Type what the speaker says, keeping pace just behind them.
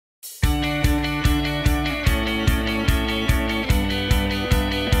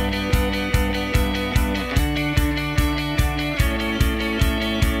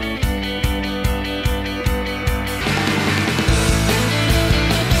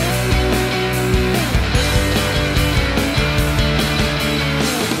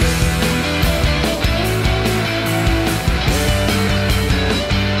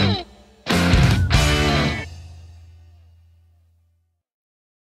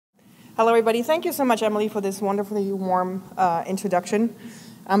Hello, everybody. Thank you so much, Emily, for this wonderfully warm introduction.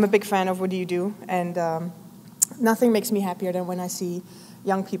 I'm a big fan of what you do, and nothing makes me happier than when I see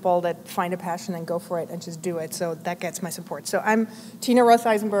young people that find a passion and go for it and just do it. So that gets my support. So I'm Tina Roth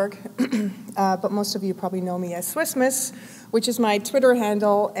Eisenberg, but most of you probably know me as Swissmiss, which is my Twitter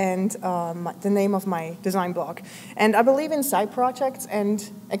handle and the name of my design blog. And I believe in side projects and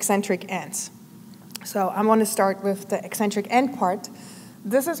eccentric ants. So I want to start with the eccentric ant part.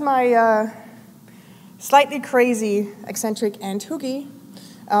 This is my slightly crazy eccentric ant Hoogie.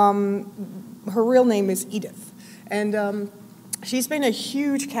 Her real name is Edith. And she's been a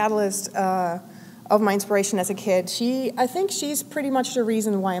huge catalyst of my inspiration as a kid. I think she's pretty much the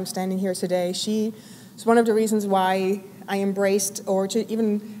reason why I'm standing here today. She's one of the reasons why I embraced or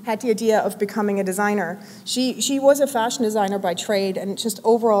even had the idea of becoming a designer. She was a fashion designer by trade and just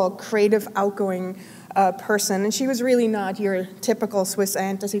overall creative, outgoing person. And she was really not your typical Swiss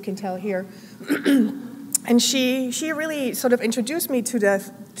ant, as you can tell here. And she really sort of introduced me to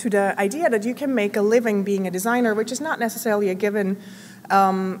the idea that you can make a living being a designer, which is not necessarily a given.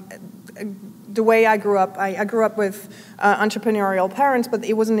 The way I grew up, I grew up with entrepreneurial parents, but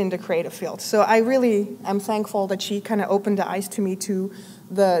it wasn't in the creative field. So I really am thankful that she kind of opened the eyes to me to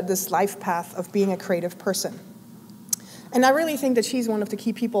this life path of being a creative person. And I really think that she's one of the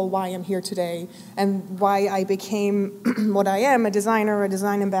key people why I'm here today and why I became what I am, a designer, a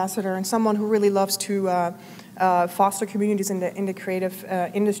design ambassador, and someone who really loves to foster communities in the creative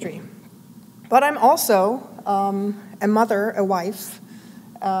industry. But I'm also a mother, a wife,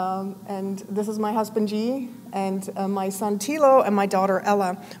 and this is my husband, G, and my son, Tilo, and my daughter,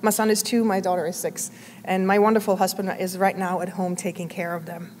 Ella. My son is 2, my daughter is 6. And my wonderful husband is right now at home taking care of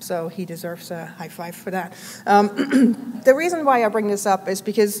them. So he deserves a high five for that. The reason why I bring this up is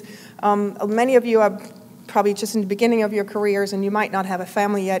because many of you are probably just in the beginning of your careers and you might not have a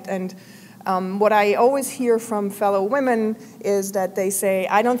family yet. And what I always hear from fellow women is that they say,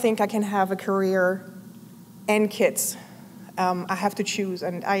 I don't think I can have a career and kids. I have to choose,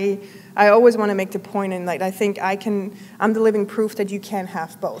 and I always want to make the point, and I think I'm the living proof that you can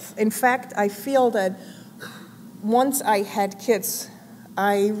have both. In fact, I feel that once I had kids,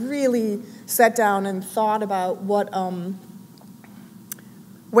 I really sat down and thought about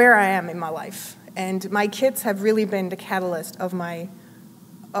where I am in my life, and my kids have really been the catalyst of my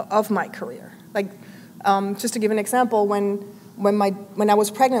career. Just to give an example, when I was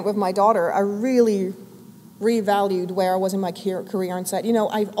pregnant with my daughter, I really revalued where I was in my career and said,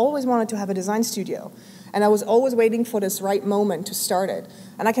 I've always wanted to have a design studio, and I was always waiting for this right moment to start it.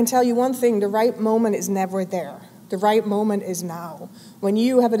 And I can tell you one thing, the right moment is never there. The right moment is now. When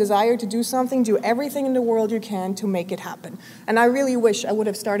you have a desire to do something, do everything in the world you can to make it happen. And I really wish I would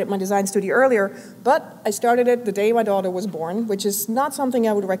have started my design studio earlier, but I started it the day my daughter was born, which is not something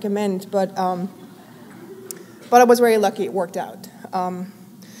I would recommend, but I was very lucky it worked out.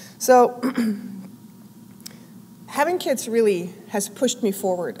 Having kids really has pushed me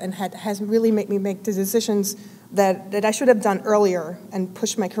forward and has really made me make the decisions that I should have done earlier and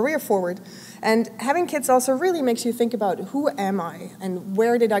pushed my career forward. And having kids also really makes you think about who am I and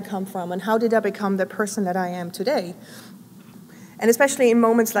where did I come from and how did I become the person that I am today. And especially in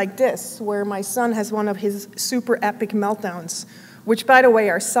moments like this, where my son has one of his super epic meltdowns, which, by the way,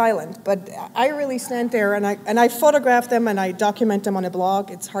 are silent. But I really stand there and I photograph them and I document them on a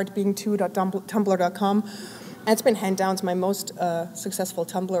blog. It's heartbeing2.tumblr.com. And it's been hand down to my most successful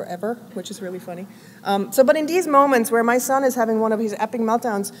Tumblr ever, which is really funny. But in these moments where my son is having one of his epic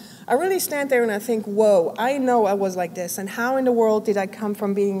meltdowns, I really stand there and I think, whoa, I know I was like this. And how in the world did I come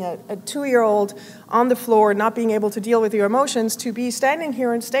from being a 2-year-old on the floor, not being able to deal with your emotions, to be standing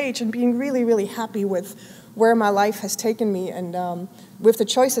here on stage and being really, really happy with where my life has taken me and with the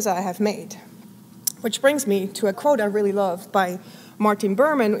choices I have made. Which brings me to a quote I really love by Martin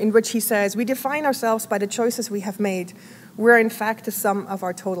Berman, in which he says, "We define ourselves by the choices we have made. We're in fact the sum of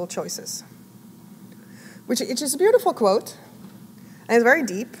our total choices." Which is a beautiful quote, and it's very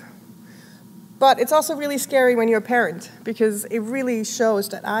deep, but it's also really scary when you're a parent, because it really shows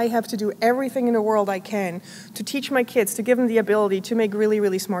that I have to do everything in the world I can to teach my kids, to give them the ability to make really,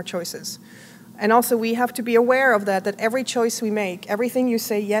 really smart choices. And also we have to be aware of that every choice we make, everything you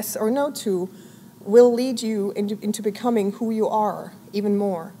say yes or no to, will lead you into becoming who you are even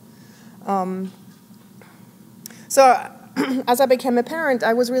more. As I became a parent,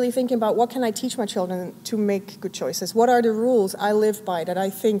 I was really thinking about what can I teach my children to make good choices? What are the rules I live by that I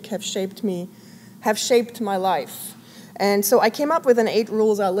think have shaped my life? And so I came up with 8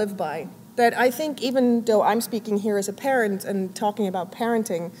 rules I live by that I think, even though I'm speaking here as a parent and talking about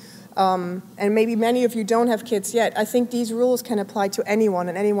parenting, and maybe many of you don't have kids yet, I think these rules can apply to anyone,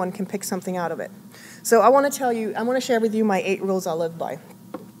 and anyone can pick something out of it. So I want to share with you my 8 rules I live by.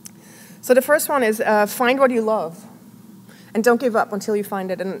 So the first one is find what you love, and don't give up until you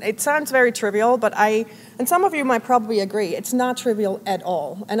find it. And it sounds very trivial, but and some of you might probably agree, it's not trivial at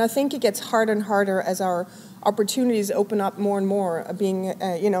all. And I think it gets harder and harder as our opportunities open up more and more, being,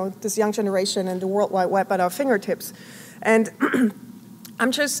 this young generation and the World Wide Web at our fingertips. And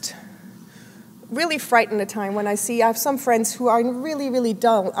I'm just really frightened at times when I have some friends who are in really, really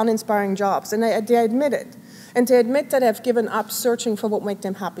dull, uninspiring jobs, and they admit it. And they admit that they've given up searching for what makes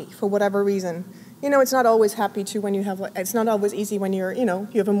them happy, for whatever reason. It's not always happy to when you have, it's not always easy when you're, you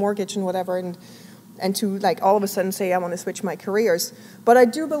have a mortgage and whatever, and to all of a sudden say, I want to switch my careers. But I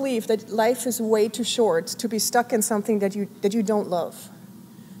do believe that life is way too short to be stuck in something that you don't love.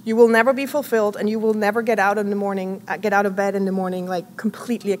 You will never be fulfilled, and you will never get out of bed in the morning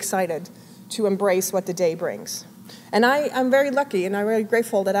completely excited to embrace what the day brings. And I'm very lucky, and I'm very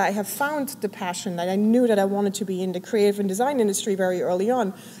grateful that I have found the passion that I knew that I wanted to be in the creative and design industry very early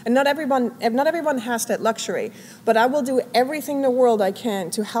on. And not everyone has that luxury, but I will do everything in the world I can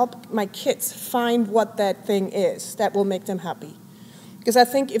to help my kids find what that thing is that will make them happy. Because I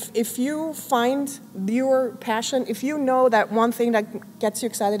think if you find your passion, if you know that one thing that gets you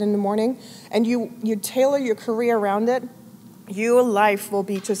excited in the morning, and you tailor your career around it, your life will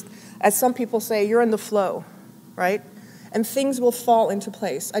be just, as some people say, you're in the flow. Right? And things will fall into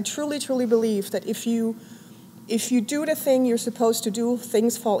place. I truly, truly believe that if you do the thing you're supposed to do,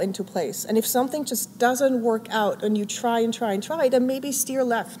 things fall into place. And if something just doesn't work out and you try and try and try, then maybe steer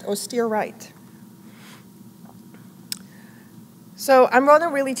left or steer right. So I'm going to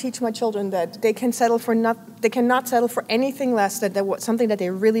really teach my children that they cannot settle for anything less than something that they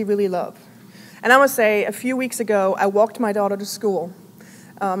really, really love. And I must say, a few weeks ago, I walked my daughter to school,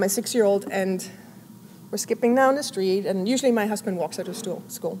 my 6-year-old, and we're skipping down the street, and usually my husband walks her to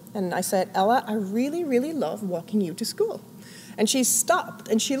school. And I said, Ella, I really, really love walking you to school. And she stopped,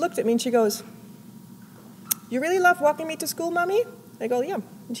 and she looked at me, and she goes, you really love walking me to school, Mommy? I go, yeah.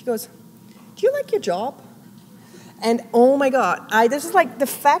 And she goes, do you like your job? And oh my God, this is the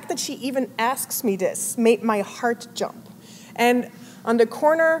fact that she even asks me this made my heart jump. And on the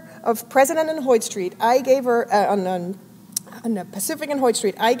corner of President and Hoyt Street, I gave her, on the Pacific and Hoyt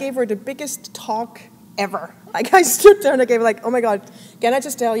Street, I gave her the biggest talk ever. I stood there and I gave oh my God, can I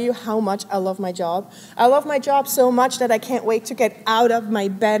just tell you how much I love my job? I love my job so much that I can't wait to get out of my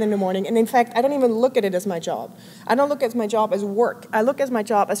bed in the morning. And in fact, I don't even look at it as my job. I don't look at my job as work. I look at my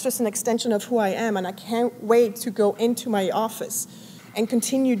job as just an extension of who I am, and I can't wait to go into my office and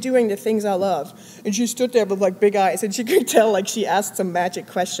continue doing the things I love. And she stood there with big eyes, and she could tell she asked some magic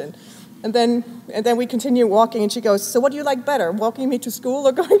question. And then we continue walking, and she goes, so what do you like better, walking me to school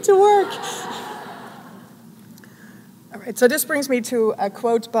or going to work? All right, so this brings me to a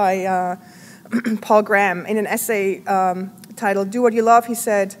quote by Paul Graham. In an essay titled, Do What You Love, he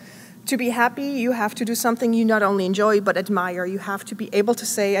said, to be happy, you have to do something you not only enjoy but admire. You have to be able to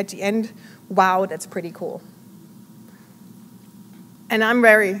say at the end, wow, that's pretty cool. And I'm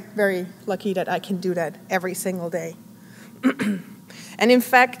very, very lucky that I can do that every single day. And in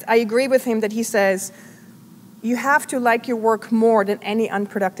fact, I agree with him that he says, you have to like your work more than any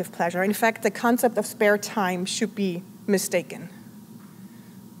unproductive pleasure. In fact, the concept of spare time should be mistaken.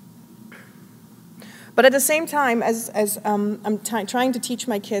 But at the same time, as I'm trying to teach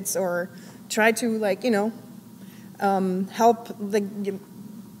my kids or try to help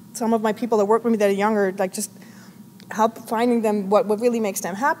some of my people that work with me that are younger, just help finding them what really makes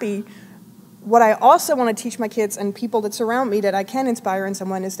them happy, what I also want to teach my kids and people that surround me that I can inspire in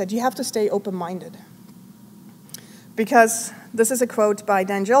someone is that you have to stay open-minded. Because this is a quote by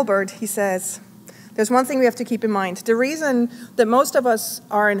Dan Gilbert. He says, there's one thing we have to keep in mind. The reason that most of us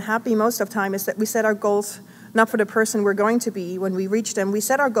are unhappy most of the time is that we set our goals not for the person we're going to be when we reach them. We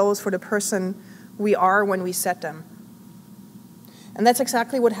set our goals for the person we are when we set them. And that's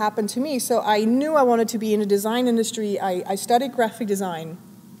exactly what happened to me. So I knew I wanted to be in the design industry. I studied graphic design.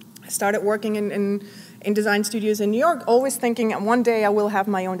 I started working in design studios in New York, always thinking one day I will have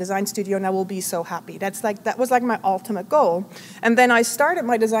my own design studio and I will be so happy. That was my ultimate goal. And then I started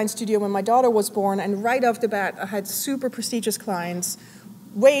my design studio when my daughter was born, and right off the bat I had super prestigious clients,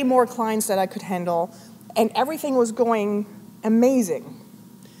 way more clients that I could handle, and everything was going amazing.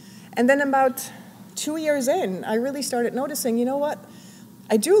 And then about 2 years in, I really started noticing, you know what?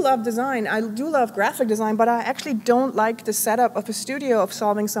 I do love design, I do love graphic design, but I actually don't like the setup of a studio of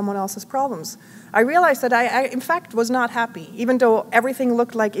solving someone else's problems. I realized that I in fact, was not happy, even though everything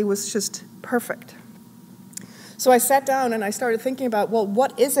looked like it was just perfect. So I sat down and I started thinking about, well,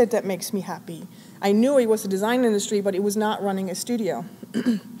 what is it that makes me happy? I knew it was the design industry, but it was not running a studio.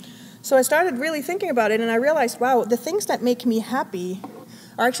 So I started really thinking about it, and I realized, wow, the things that make me happy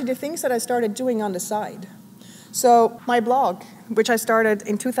are actually the things that I started doing on the side. So my blog, which I started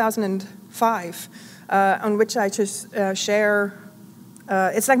in 2005, on which I just share,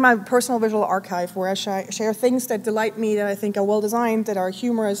 it's like my personal visual archive where I share things that delight me, that I think are well designed, that are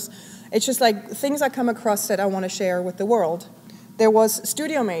humorous. It's just like things I come across that I want to share with the world. There was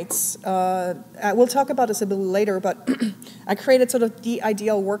Studio Mates. We'll talk about this a bit later, but I created sort of the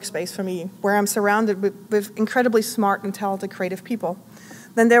ideal workspace for me, where I'm surrounded with incredibly smart and talented creative people.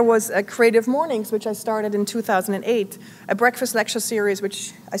 Then there was CreativeMornings, which I started in 2008, a breakfast lecture series,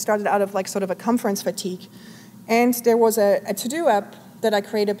 which I started out of like sort of a conference fatigue. And there was a to-do app that I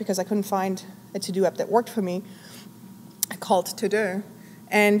created because I couldn't find a to-do app that worked for me, called TeuxDeux.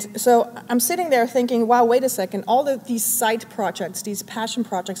 And so I'm sitting there thinking, wow, wait a second, all of these side projects, these passion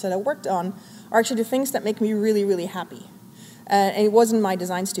projects that I worked on are actually the things that make me really, really happy. And it wasn't my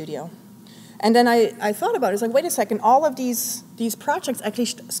design studio. And then I thought about it. It's like, wait a second, all of these projects actually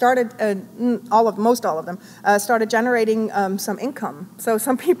started, most all of them, started generating some income. So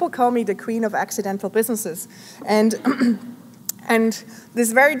some people call me the queen of accidental businesses. And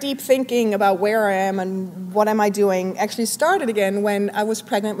this very deep thinking about where I am and what am I doing actually started again when I was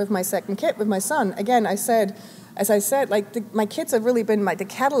pregnant with my second kid, with my son. Again, as I said, like my kids have really been the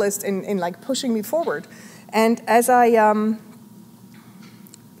catalyst in like pushing me forward. And as I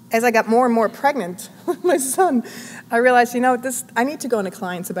got more and more pregnant with my son, I realized, I need to go on a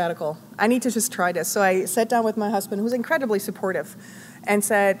client sabbatical. I need to just try this. So I sat down with my husband, who's incredibly supportive, and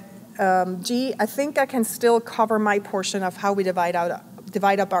said, gee, I think I can still cover my portion of how we divide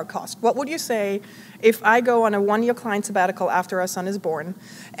up our cost. What would you say if I go on a one-year client sabbatical after our son is born,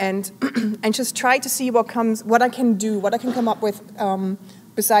 and just try to see what I can do, what I can come up with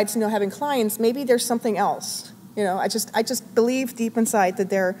besides having clients? Maybe there's something else. I just believe deep inside that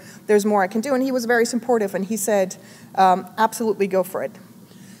there's more I can do. And he was very supportive, and he said, absolutely go for it.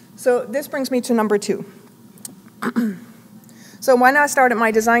 So this brings me to number 2. So when I started my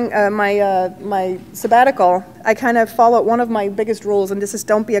design, my sabbatical, I kind of followed one of my biggest rules, and this is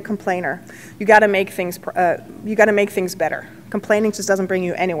don't be a complainer. You got to make things better. Complaining just doesn't bring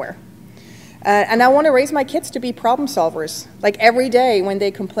you anywhere. And I want to raise my kids to be problem solvers. Like every day when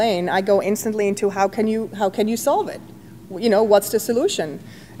they complain, I go instantly into how can you solve it? What's the solution?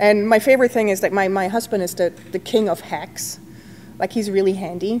 And my favorite thing is that my husband is the king of hacks. Like he's really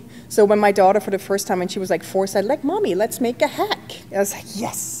handy. So when my daughter, for the first time when she was like 4, said, like, Mommy, let's make a hack. I was like,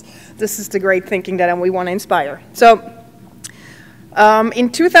 yes, this is the great thinking that we want to inspire. So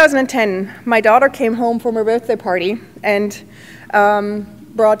in 2010, my daughter came home from her birthday party and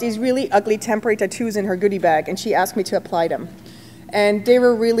brought these really ugly temporary tattoos in her goodie bag, and she asked me to apply them. And they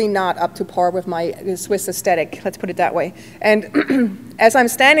were really not up to par with my Swiss aesthetic, let's put it that way. And as I'm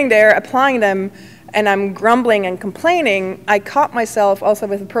standing there applying them, and I'm grumbling and complaining, I caught myself also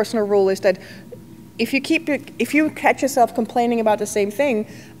with a personal rule is that if you catch yourself complaining about the same thing,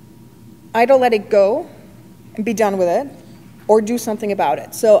 either let it go and be done with it, or do something about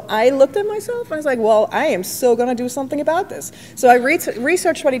it. So I looked at myself and I was like, well, I am so gonna do something about this. So I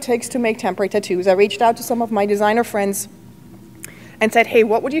researched what it takes to make temporary tattoos. I reached out to some of my designer friends and said, hey,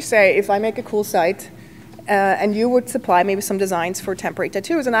 what would you say if I make a cool site and you would supply maybe some designs for temporary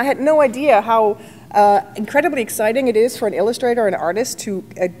tattoos? And I had no idea how incredibly exciting it is for an illustrator or an artist to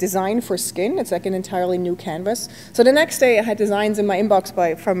design for skin. It's like an entirely new canvas. So the next day I had designs in my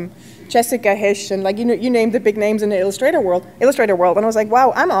inbox from Jessica Hish and you name the big names in the Illustrator world. And I was like,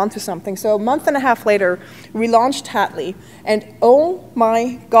 wow, I'm onto something. So a month and a half later, we launched Tattly. And oh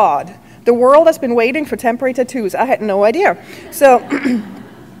my God, the world has been waiting for temporary tattoos. I had no idea. So,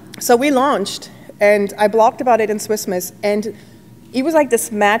 so we launched, and I blogged about it in Swissmiss, and it was like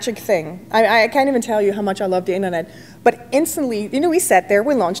this magic thing. I can't even tell you how much I love the internet. But instantly, we sat there,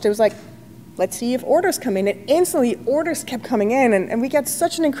 we launched, it was like, let's see if orders come in. And instantly, orders kept coming in, and we got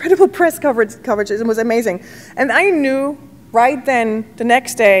such an incredible press coverage. It was amazing. And I knew right then, the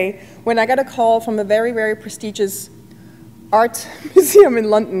next day, when I got a call from a very, very prestigious art museum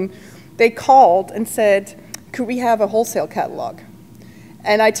in London, they called and said, could we have a wholesale catalog?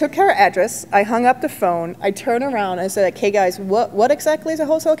 And I took her address, I hung up the phone, I turned around and said, okay guys, what exactly is a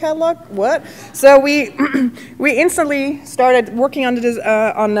wholesale catalog? What? So we instantly started working on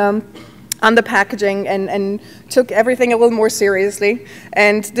the packaging and took everything a little more seriously.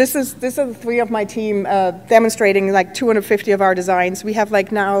 And this is the 3 of my team demonstrating like 250 of our designs. We have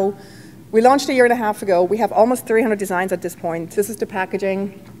like now, we launched a year and a half ago, we have almost 300 designs at this point. This is the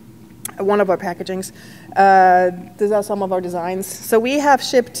packaging. one of our packagings. These are some of our designs. So we have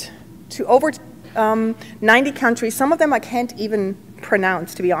shipped to over 90 countries. Some of them I can't even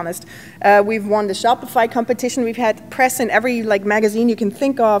pronounce, to be honest. We've won the Shopify competition. We've had press in every magazine you can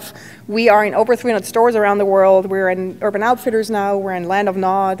think of. We are in over 300 stores around the world. We're in Urban Outfitters now. We're in Land of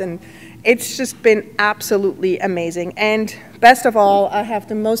Nod, and it's just been absolutely amazing. And best of all, I have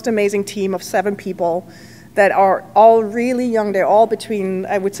the most amazing team of 7 people that are all really young. They're all between,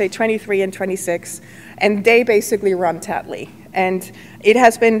 I would say, 23 and 26, and they basically run Tattly. And it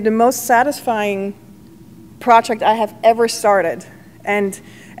has been the most satisfying project I have ever started. And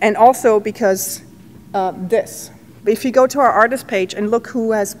also because if you go to our artist page and look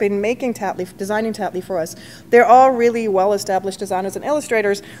who has been making Tattly, designing Tattly for us, they're all really well-established designers and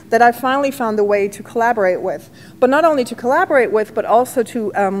illustrators that I finally found a way to collaborate with. But not only to collaborate with, but also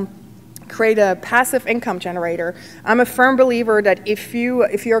to create a passive income generator. I'm a firm believer that if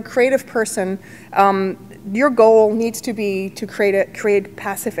you're a creative person, your goal needs to be to create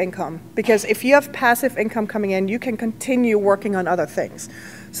passive income, because if you have passive income coming in, you can continue working on other things.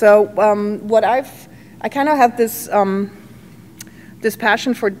 So I kind of have this this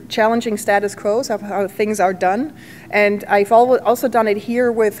passion for challenging status quos of how things are done, and I've also done it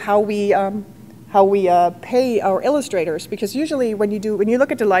here with how we pay our illustrators, because usually when you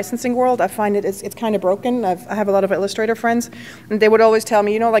look at the licensing world, I find it's kind of broken. I have a lot of illustrator friends, and they would always tell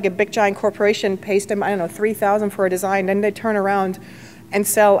me, like a big giant corporation pays them, I don't know, $3,000 for a design, then they turn around and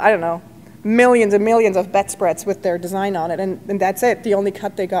sell, I don't know, millions and millions of bedspreads with their design on it, and that's it. The only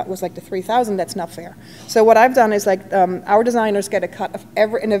cut they got was like the $3,000. That's not fair. So what I've done is our designers get a cut of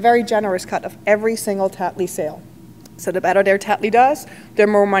a very generous cut of every single Tattly sale. So the better their Tattly does, the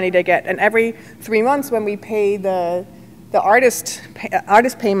more money they get. And every 3 months when we pay the artist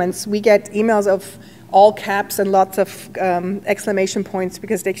payments, we get emails of all caps and lots of exclamation points,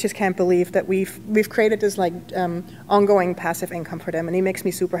 because they just can't believe that we've created this ongoing passive income for them, and it makes me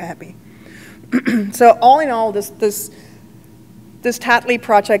super happy. So all in all, this Tattly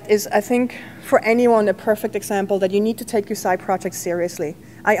project is, I think, for anyone a perfect example that you need to take your side projects seriously.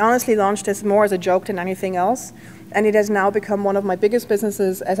 I honestly launched this more as a joke than anything else, and it has now become one of my biggest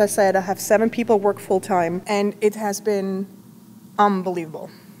businesses. As I said, I have 7 people work full-time, and it has been unbelievable.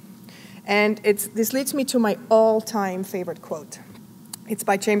 And this leads me to my all-time favorite quote. It's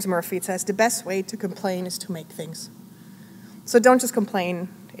by James Murphy. It says, "The best way to complain is to make things." So don't just complain.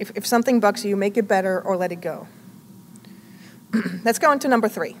 If something bugs you, make it better or let it go. Let's go into number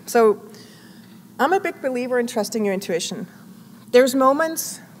 3. So I'm a big believer in trusting your intuition. There's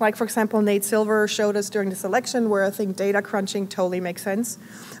moments, like for example, Nate Silver showed us during the selection, where I think data crunching totally makes sense.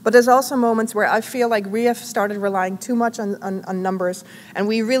 But there's also moments where I feel like we have started relying too much on numbers, and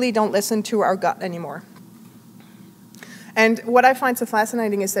we really don't listen to our gut anymore. And what I find so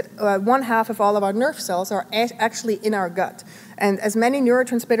fascinating is that 1/2 of all of our nerve cells are actually in our gut. And as many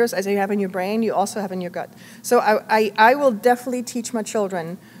neurotransmitters as you have in your brain, you also have in your gut. So I will definitely teach my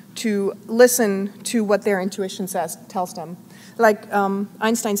children to listen to what their intuition tells them. Like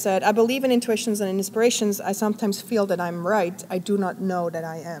Einstein said, "I believe in intuitions and in inspirations. I sometimes feel that I'm right. I do not know that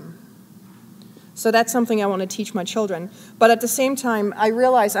I am." So that's something I want to teach my children. But at the same time, I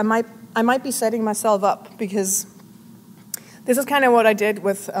realize I might be setting myself up, because this is kind of what I did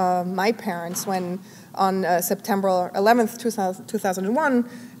with my parents when on September 11th, 2001,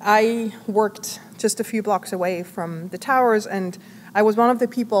 I worked just a few blocks away from the towers, and I was one of the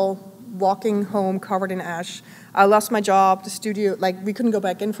people walking home covered in ash. I lost my job, the studio, we couldn't go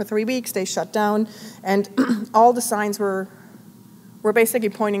back in for 3 weeks, they shut down, and all the signs were basically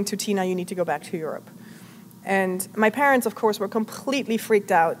pointing to, "Tina, you need to go back to Europe." And my parents, of course, were completely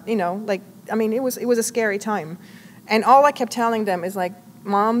freaked out, it was a scary time. And all I kept telling them is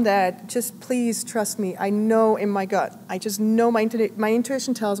 "Mom, Dad, just please trust me. I know in my gut. I just know my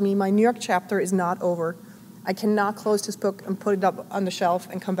intuition tells me my New York chapter is not over. I cannot close this book and put it up on the shelf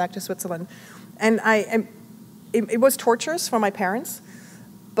and come back to Switzerland." And it was torturous for my parents,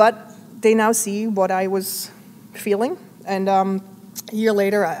 but they now see what I was feeling. And a year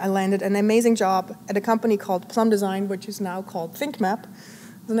later, I landed an amazing job at a company called Plum Design, which is now called ThinkMap.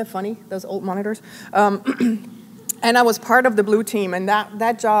 Isn't it funny, those old monitors? And I was part of the blue team, and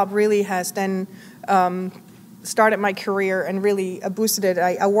that job really has then started my career and really boosted it.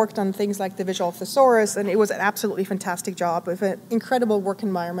 I worked on things like the visual thesaurus, and it was an absolutely fantastic job with an incredible work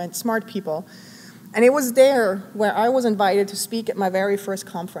environment, smart people. And it was there where I was invited to speak at my very first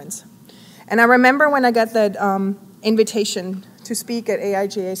conference. And I remember when I got that invitation to speak at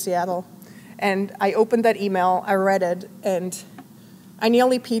AIGA Seattle, and I opened that email, I read it, and I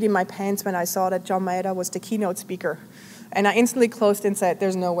nearly peed in my pants when I saw that John Maeda was the keynote speaker. And I instantly closed and said,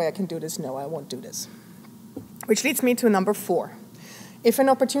 there's no way I can do this. No, I won't do this. Which leads me to number 4. If an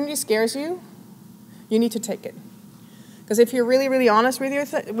opportunity scares you, you need to take it. Because if you're really, really honest with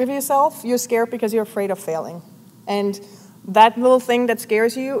yourself, you're scared because you're afraid of failing. And that little thing that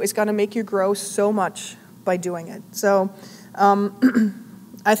scares you is going to make you grow so much by doing it. So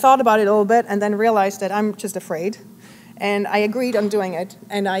I thought about it a little bit and then realized that I'm just afraid. And I agreed on doing it.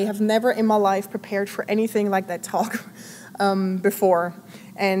 And I have never in my life prepared for anything like that talk before.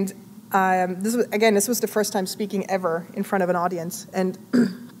 And this was the first time speaking ever in front of an audience. And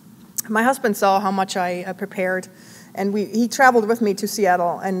my husband saw how much I prepared. And he traveled with me to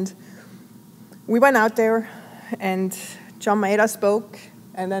Seattle. And we went out there, and John Maeda spoke.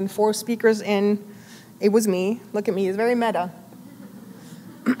 And then 4 speakers in, it was me. Look at me, it's very meta.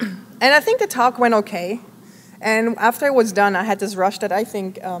 And I think the talk went okay. And after it was done, I had this rush that I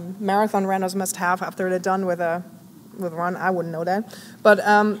think marathon runners must have after they're done with a run. I wouldn't know that. But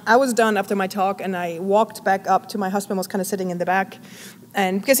I was done after my talk, and I walked back up to my husband, was kind of sitting in the back.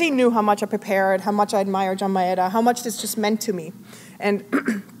 And because he knew how much I prepared, how much I admire John Maeda, how much this just meant to me. And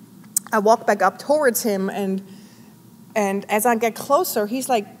I walked back up towards him, and as I get closer, he's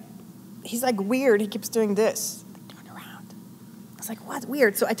like weird. He keeps doing this. Turn around. I was like, what?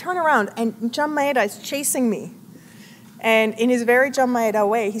 Weird. So I turn around, and John Maeda is chasing me. And in his very John Maeda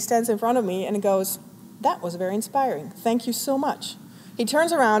way, he stands in front of me and goes, that was very inspiring. Thank you so much. He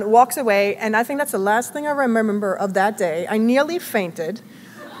turns around, walks away, and I think that's the last thing I remember of that day. I nearly fainted.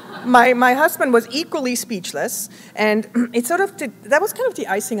 My husband was equally speechless, and it that was kind of the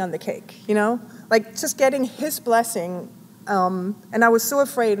icing on the cake, you know? Like just getting his blessing, and I was so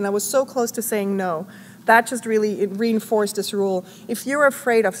afraid, and I was so close to saying no. That just really reinforced this rule. If you're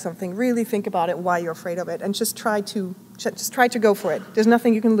afraid of something, really think about it, why you're afraid of it, and just try to go for it. There's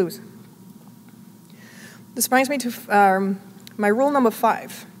nothing you can lose. This brings me to my rule number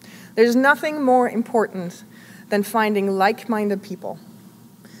 5. There's nothing more important than finding like-minded people.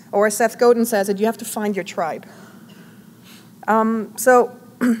 Or as Seth Godin says it, you have to find your tribe. So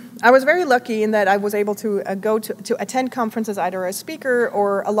I was very lucky in that I was able to go to attend conferences either as speaker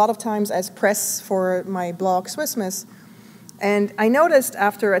or a lot of times as press for my blog, Swissmiss. And I noticed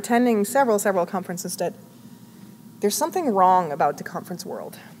after attending several conferences that there's something wrong about the conference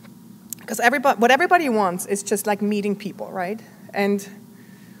world. Because what everybody wants is just like meeting people, right? And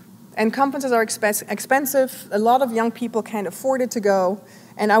conferences are expensive. A lot of young people can't afford it to go.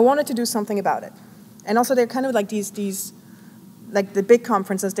 And I wanted to do something about it. And also they're kind of like these like the big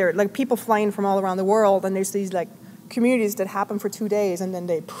conferences, they're like people flying from all around the world, and there's these like communities that happen for 2 days and then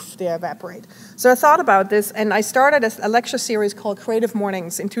they evaporate. So I thought about this, and I started a lecture series called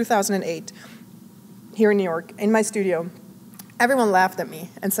CreativeMornings in 2008 here in New York in my studio. Everyone laughed at me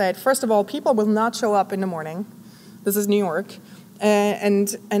and said, first of all, people will not show up in the morning. This is New York.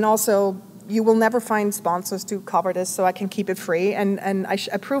 And also, you will never find sponsors to cover this, so I can keep it free. And I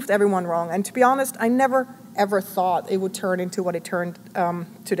proved everyone wrong. And to be honest, I never, ever thought it would turn into what it turned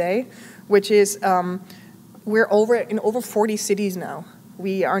today, which is we're in over 40 cities now.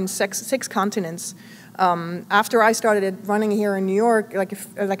 We are in six continents. After I started running here in New York,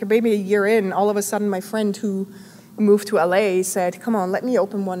 maybe a year in, all of a sudden my friend who moved to LA said, come on, let me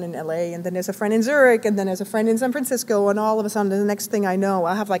open one in LA, and then there's a friend in Zurich, and then there's a friend in San Francisco, and all of a sudden the next thing I know,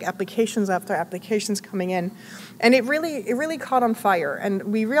 I have like applications after applications coming in. And it really caught on fire, and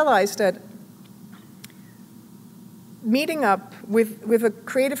we realized that meeting up with a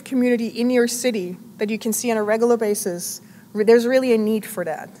creative community in your city that you can see on a regular basis, there's really a need for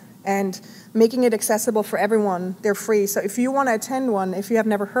that. And making it accessible for everyone, they're free. So if you want to attend one, if you have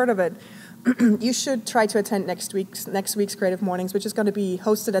never heard of it, you should try to attend next week's Creative Mornings, which is going to be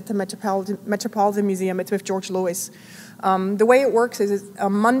hosted at the Metropolitan Museum. It's with George Lewis. The way it works is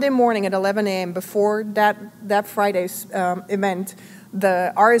on Monday morning at 11 a.m. before that Friday's event,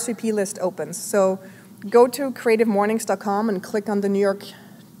 the RSVP list opens. So go to creativemornings.com and click on the New York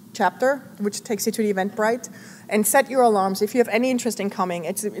chapter, which takes you to the Eventbrite, and set your alarms. If you have any interest in coming,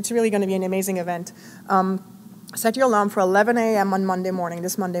 it's really going to be an amazing event. Set your alarm for 11 a.m. on Monday morning,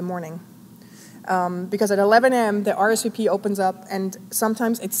 this Monday morning. Because at 11 a.m. the RSVP opens up, and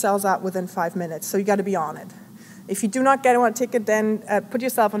sometimes it sells out within 5 minutes, so you got to be on it. If you do not get a ticket, then put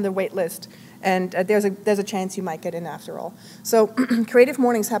yourself on the wait list, and there's a chance you might get in after all. So Creative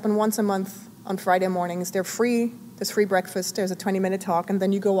Mornings happen once a month on Friday mornings. They're free. There's free breakfast. There's a 20-minute talk, and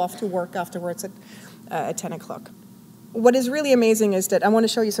then you go off to work afterwards at 10 o'clock. What is really amazing is that I want to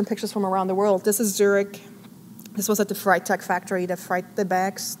show you some pictures from around the world. This is Zurich. This was at the Freitag factory, the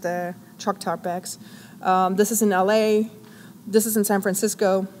bags, the truck tarp bags. This is in LA. This is in San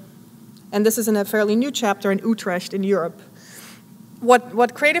Francisco. And this is in a fairly new chapter in Utrecht in Europe.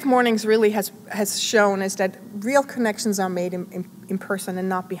 What Creative Mornings really has shown is that real connections are made in person and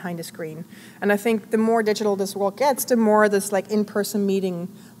not behind a screen. And I think the more digital this world gets, the more this like in-person meeting,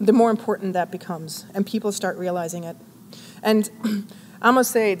 the more important that becomes, and people start realizing it. And I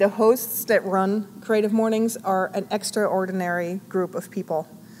must say, the hosts that run Creative Mornings are an extraordinary group of people.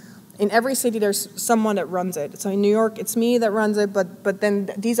 In every city, there's someone that runs it. So in New York, it's me that runs it, but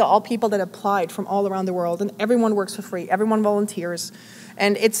then these are all people that applied from all around the world, and everyone works for free. Everyone volunteers.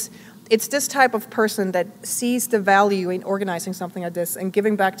 And it's this type of person that sees the value in organizing something like this and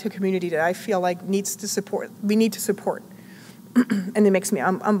giving back to a community that I feel like we need to support. And it makes me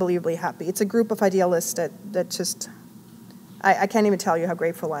unbelievably happy. It's a group of idealists that just, I can't even tell you how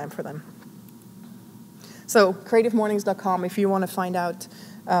grateful I am for them. So CreativeMornings.com if you want to find out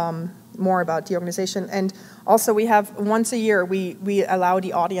more about the organization. And also we have, once a year, we allow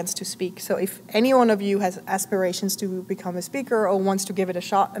the audience to speak. So if any one of you has aspirations to become a speaker or wants to give it a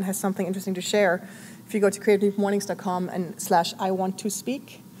shot and has something interesting to share, if you go to CreativeMornings.com and /I want to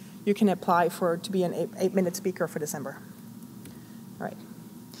speak, you can apply to be an 8-minute speaker for December. All right.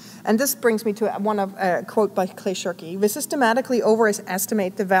 And this brings me to a quote by Clay Shirky. We systematically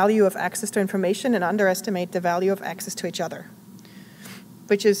overestimate the value of access to information and underestimate the value of access to each other,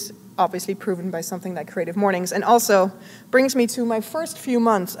 which is obviously proven by something like Creative Mornings. And also brings me to my first few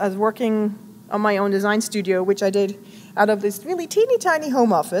months as working on my own design studio, which I did out of this really teeny tiny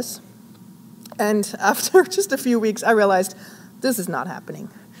home office. And after just a few weeks, I realized this is not happening.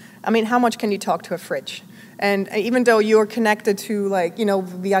 I mean, how much can you talk to a fridge? And even though you're connected to, like, you know,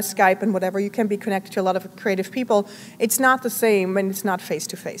 via Skype and whatever, you can be connected to a lot of creative people, it's not the same when it's not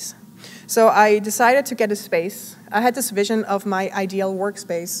face-to-face. So I decided to get a space. I had this vision of my ideal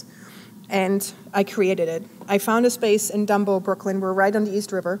workspace, and I created it. I found a space in DUMBO, Brooklyn. We're right on the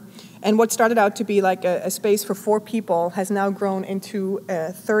East River. And what started out to be like a space for 4 people has now grown into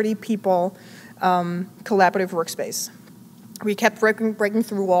a 30-people collaborative workspace. We kept breaking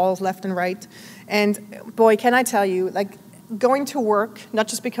through walls left and right. And boy, can I tell you, like, going to work, not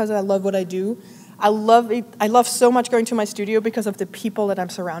just because I love what I do, I love it. I love so much going to my studio because of the people that I'm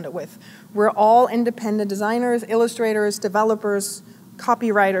surrounded with. We're all independent designers, illustrators, developers,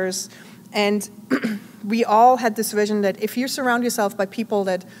 copywriters, and we all had this vision that if you surround yourself by people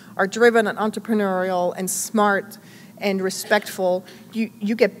that are driven and entrepreneurial and smart and respectful,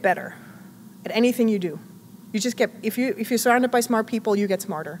 you get better at anything you do. You just get, if you're surrounded by smart people, you get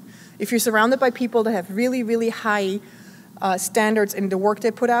smarter. If you're surrounded by people that have really, really high standards in the work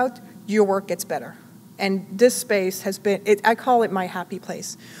they put out, your work gets better. And this space has been, I call it my happy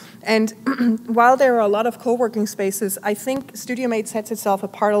place. And while there are a lot of co-working spaces, I think StudioMate sets itself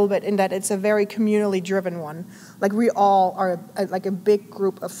apart a little bit in that it's a very communally driven one. Like, we all are like a big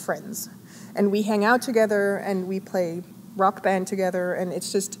group of friends. And we hang out together and we play rock band together, and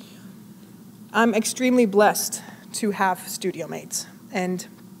it's just, I'm extremely blessed to have studio mates. And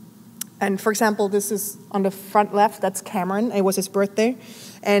for example, this is on the front left, that's Cameron. It was his birthday.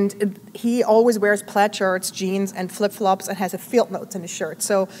 And he always wears plaid shirts, jeans, and flip-flops, and has a field notes in his shirt.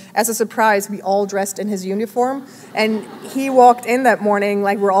 So as a surprise, we all dressed in his uniform. And he walked in that morning,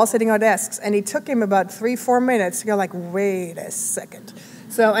 like, we're all sitting at our desks, and it took him about 3-4 minutes to go like, wait a second.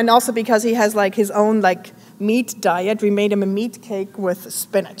 So, and also because he has like his own like meat diet, we made him a meat cake with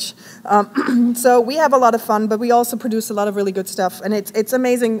spinach. So we have a lot of fun, but we also produce a lot of really good stuff. And it's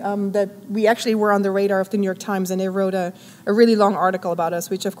amazing that we actually were on the radar of the New York Times, and they wrote a really long article about us,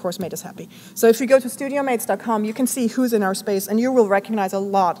 which of course made us happy. So if you go to studiomates.com, you can see who's in our space, and you will recognize a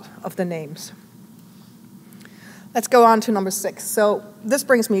lot of the names. Let's go on to number 6. So this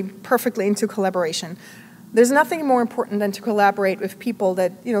brings me perfectly into collaboration. There's nothing more important than to collaborate with people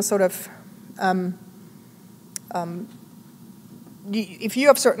that, you know, sort of, if you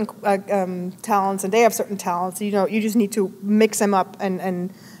have certain talents and they have certain talents, you know, you just need to mix them up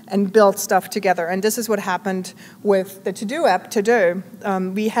and build stuff together. And this is what happened with the TeuxDeux app,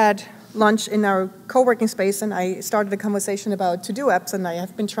 TeuxDeux. We had lunch in our co-working space, and I started a conversation about TeuxDeux apps, and I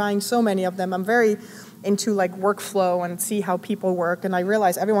have been trying so many of them. I'm very into like workflow and see how people work, and I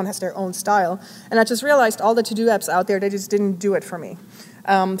realize everyone has their own style. And I just realized all the TeuxDeux apps out there, they just didn't do it for me.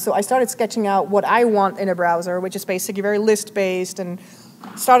 So I started sketching out what I want in a browser, which is basically very list-based, and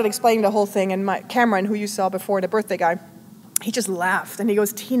started explaining the whole thing. And Cameron, who you saw before, the birthday guy, he just laughed, and he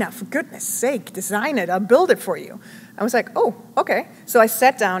goes, "Tina, for goodness sake, design it, I'll build it for you." I was like, oh, okay. So I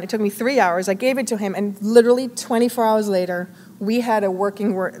sat down, it took me 3 hours, I gave it to him, and literally 24 hours later, we had a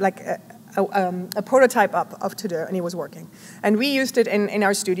working, a prototype up of TeuxDeux, and it was working. And we used it in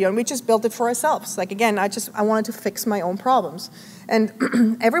our studio, and we just built it for ourselves. Like, again, I wanted to fix my own problems. And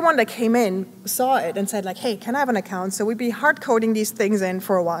everyone that came in saw it and said, like, hey, can I have an account? So we'd be hard-coding these things in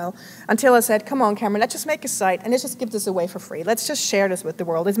for a while until I said, come on, Cameron, let's just make a site, and let's just give this away for free. Let's just share this with the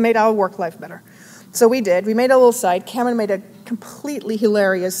world. It's made our work life better. So we did. We made a little site. Cameron made a completely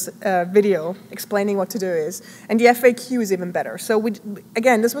hilarious video explaining what TeuxDeux is. And the FAQ is even better. So,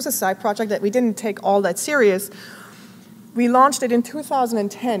 again, this was a side project that we didn't take all that serious. We launched it in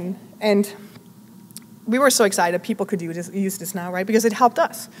 2010, and we were so excited people could use this now, right? Because it helped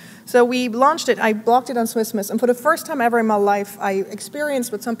us. So we launched it. I blocked it on Swissmiss. And for the first time ever in my life, I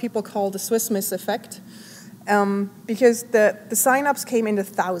experienced what some people call the Swissmiss effect. Because the signups came into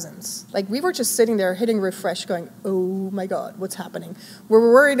thousands. Like, we were just sitting there hitting refresh going, oh my God, what's happening? We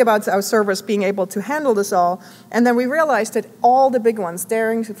were worried about our servers being able to handle this all. And then we realized that all the big ones,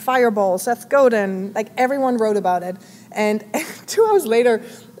 Daring, Fireball, Seth Godin, like everyone wrote about it. And 2 hours later,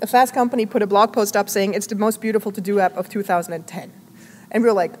 a Fast Company put a blog post up saying it's the most beautiful to-do app of 2010. And we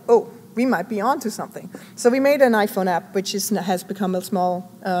were like, oh, we might be onto something. So we made an iPhone app, which has become a small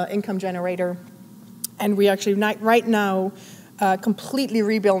income generator. And we actually, right now, completely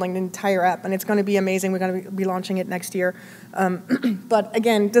rebuilding the entire app, and it's going to be amazing. We're going to be launching it next year. But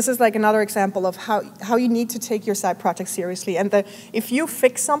again, this is like another example of how you need to take your side project seriously. And if you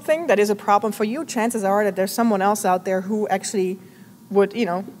fix something that is a problem for you, chances are that there's someone else out there who actually would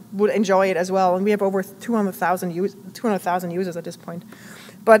enjoy it as well. And we have over 200,000 users at this point.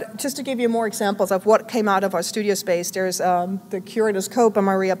 But just to give you more examples of what came out of our studio space, there's the Curator's Code by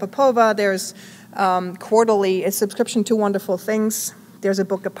Maria Popova. There's Quarterly, a subscription to wonderful things. There's a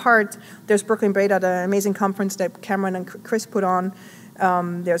book apart. There's Brooklyn Beta, the amazing conference that Cameron and Chris put on.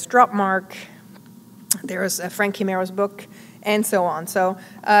 There's Dropmark. There's Frank Chimero's book, and so on. So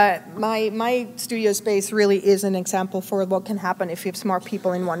my studio space really is an example for what can happen if you have smart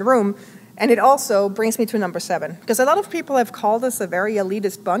people in one room. And it also brings me to number 7, because a lot of people have called us a very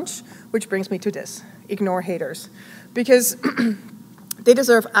elitist bunch, which brings me to this: ignore haters. Because they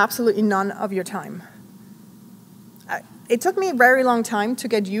deserve absolutely none of your time. It took me a very long time to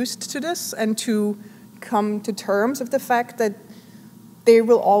get used to this and to come to terms with the fact that there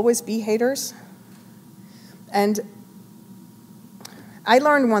will always be haters. And I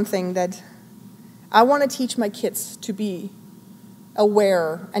learned one thing, that I want to teach my kids to be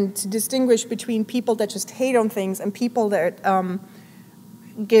aware and to distinguish between people that just hate on things and people that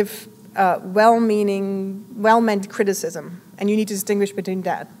give well-meaning, well-meant criticism. And you need to distinguish between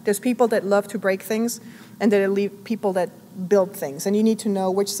that. There's people that love to break things, and there are people that build things. And you need to know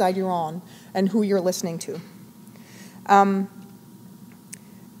which side you're on and who you're listening to.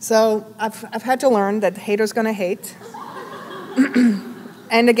 So I've had to learn that haters gonna hate.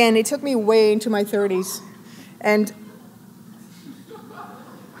 And again, it took me way into my 30s.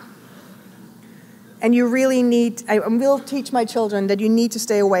 And you really need, I will teach my children that you need to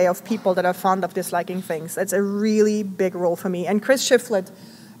stay away of people that are fond of disliking things. That's a really big rule for me. And Chris Shiflett,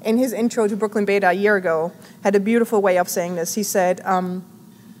 in his intro to Brooklyn Beta a year ago, had a beautiful way of saying this. He said,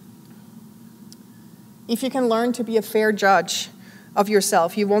 if you can learn to be a fair judge of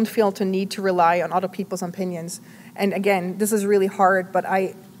yourself, you won't feel the need to rely on other people's opinions. And again, this is really hard, but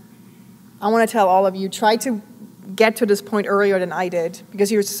I want to tell all of you, try to get to this point earlier than I did,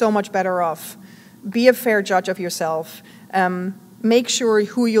 because you're so much better off. Be a fair judge of yourself. Make sure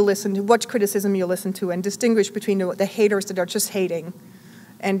who you listen to, what criticism you listen to, and distinguish between the haters that are just hating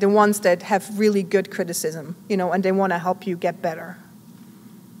and the ones that have really good criticism, and they want to help you get better.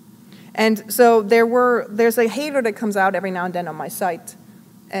 And so there's a hater that comes out every now and then on my site,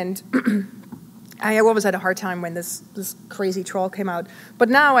 and I always had a hard time when this crazy troll came out. But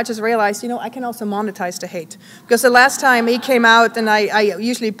now I just realized, I can also monetize the hate. Because the last time he came out, and I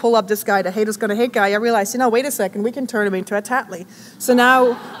usually pull up this guy, the haters gonna hate guy, I realized, wait a second, we can turn him into a Tattly. So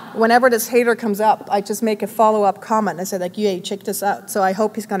now, whenever this hater comes up, I just make a follow-up comment. I say, like, hey, check this out. So I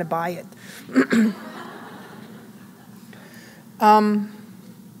hope he's gonna buy it.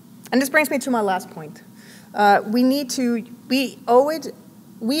 And this brings me to my last point.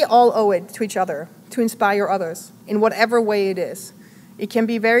 We all owe it to each other to inspire others in whatever way it is. It can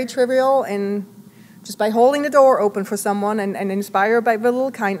be very trivial, and just by holding the door open for someone and inspire by a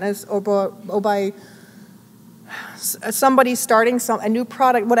little kindness, or by somebody starting a new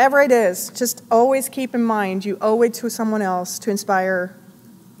product, whatever it is, just always keep in mind you owe it to someone else to inspire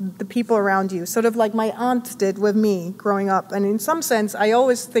the people around you, sort of like my aunt did with me growing up. And in some sense, I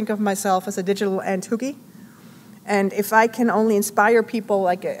always think of myself as a digital Aunt Hoogie. And if I can only inspire people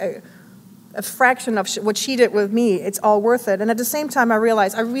like a fraction of what she did with me, it's all worth it. And at the same time, I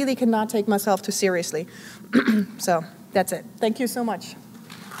realized I really cannot take myself too seriously. So that's it. Thank you so much.